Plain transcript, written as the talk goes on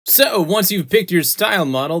So, once you've picked your style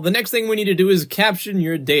model, the next thing we need to do is caption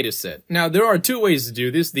your dataset. Now, there are two ways to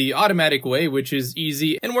do this, the automatic way, which is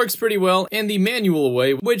easy and works pretty well, and the manual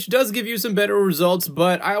way, which does give you some better results,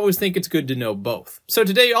 but I always think it's good to know both. So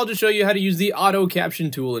today, I'll just show you how to use the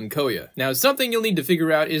auto-caption tool in Kohya. Now, something you'll need to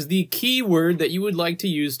figure out is the keyword that you would like to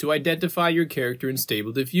use to identify your character in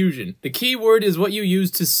Stable-Diffusion. The keyword is what you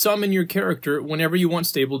use to summon your character whenever you want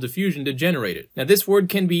Stable-Diffusion to generate it. Now, this word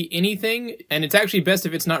can be anything, and it's actually best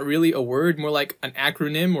if it's not really a word, more like an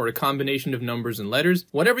acronym or a combination of numbers and letters.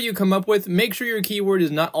 Whatever you come up with, make sure your keyword is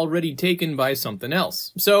not already taken by something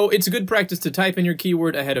else. So it's good practice to type in your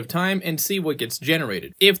keyword ahead of time and see what gets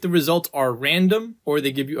generated. If the results are random, or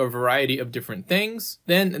they give you a variety of different things,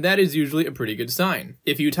 then that is usually a pretty good sign.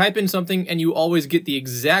 If you type in something and you always get the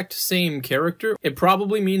exact same character, it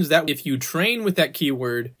probably means that if you train with that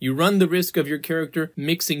keyword, you run the risk of your character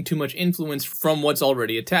mixing too much influence from what's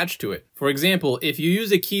already attached to it. For example, if you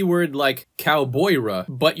use a keyword like cowboyra,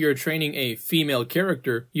 but you're training a female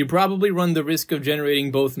character, you probably run the risk of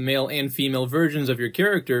generating both male and female versions of your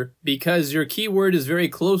character because your keyword is very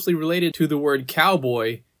closely related to the word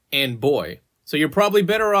cowboy and boy. So you're probably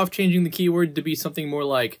better off changing the keyword to be something more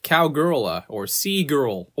like cowgirla or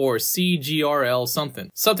sea-girl or CGRL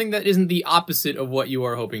something. Something that isn't the opposite of what you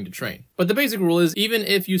are hoping to train. But the basic rule is even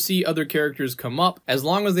if you see other characters come up, as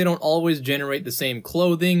long as they don't always generate the same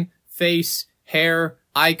clothing, face, hair,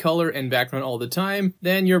 eye color, and background all the time,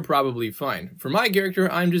 then you're probably fine. For my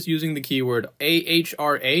character, I'm just using the keyword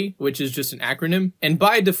AHRA, which is just an acronym, and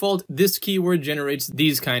by default, this keyword generates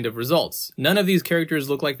these kind of results. None of these characters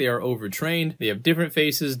look like they are overtrained. They have different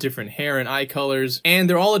faces, different hair and eye colors, and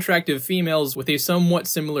they're all attractive females with a somewhat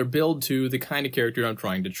similar build to the kind of character I'm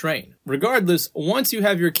trying to train. Regardless, once you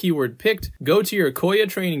have your keyword picked, go to your Kohya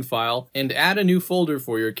training file and add a new folder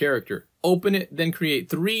for your character. Open it, then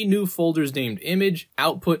create 3 new folders named Image,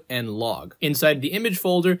 Output, and Log. Inside the Image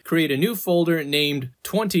folder, create a new folder named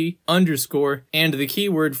 20 underscore and the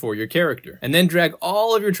keyword for your character. And then drag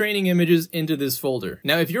all of your training images into this folder.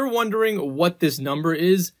 Now, if you're wondering what this number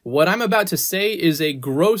is, what I'm about to say is a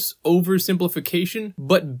gross oversimplification,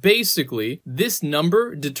 but basically, this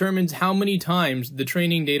number determines how many times the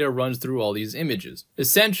training data runs through all these images.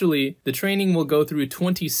 Essentially, the training will go through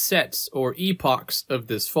 20 sets or epochs of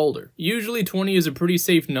this folder. Usually 20 is a pretty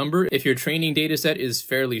safe number if your training dataset is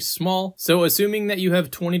fairly small, so assuming that you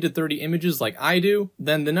have 20 to 30 images like I do,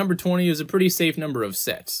 then the number 20 is a pretty safe number of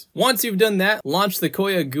sets. Once you've done that, launch the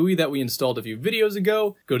Kohya GUI that we installed a few videos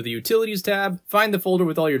ago, go to the Utilities tab, find the folder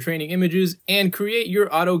with all your training images, and create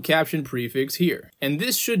your auto-caption prefix here. And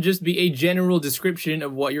this should just be a general description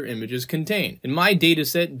of what your images contain. In my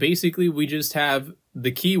dataset, basically we just have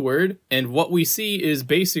the keyword, and what we see is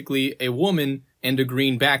basically a woman and a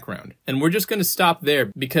green background. And we're just going to stop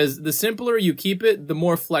there because the simpler you keep it, the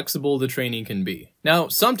more flexible the training can be. Now,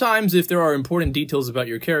 sometimes if there are important details about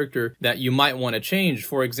your character that you might want to change,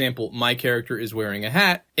 for example, my character is wearing a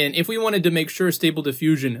hat, and if we wanted to make sure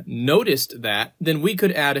Stable-Diffusion noticed that, then we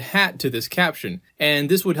could add a hat to this caption, and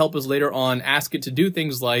this would help us later on ask it to do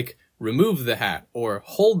things like remove the hat or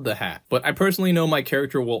hold the hat. But I personally know my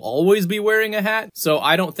character will always be wearing a hat, so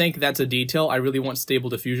I don't think that's a detail I really want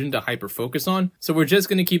Stable-Diffusion to hyper-focus on, so we're just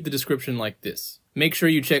going to keep the description like this. Make sure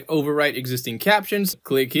you check overwrite existing captions,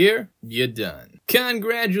 click here, you're done.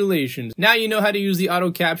 Congratulations! Now you know how to use the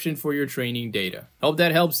auto-caption for your training data. Hope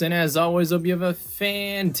that helps, and as always, hope you have a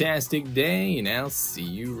fantastic day, and I'll see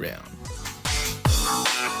you around.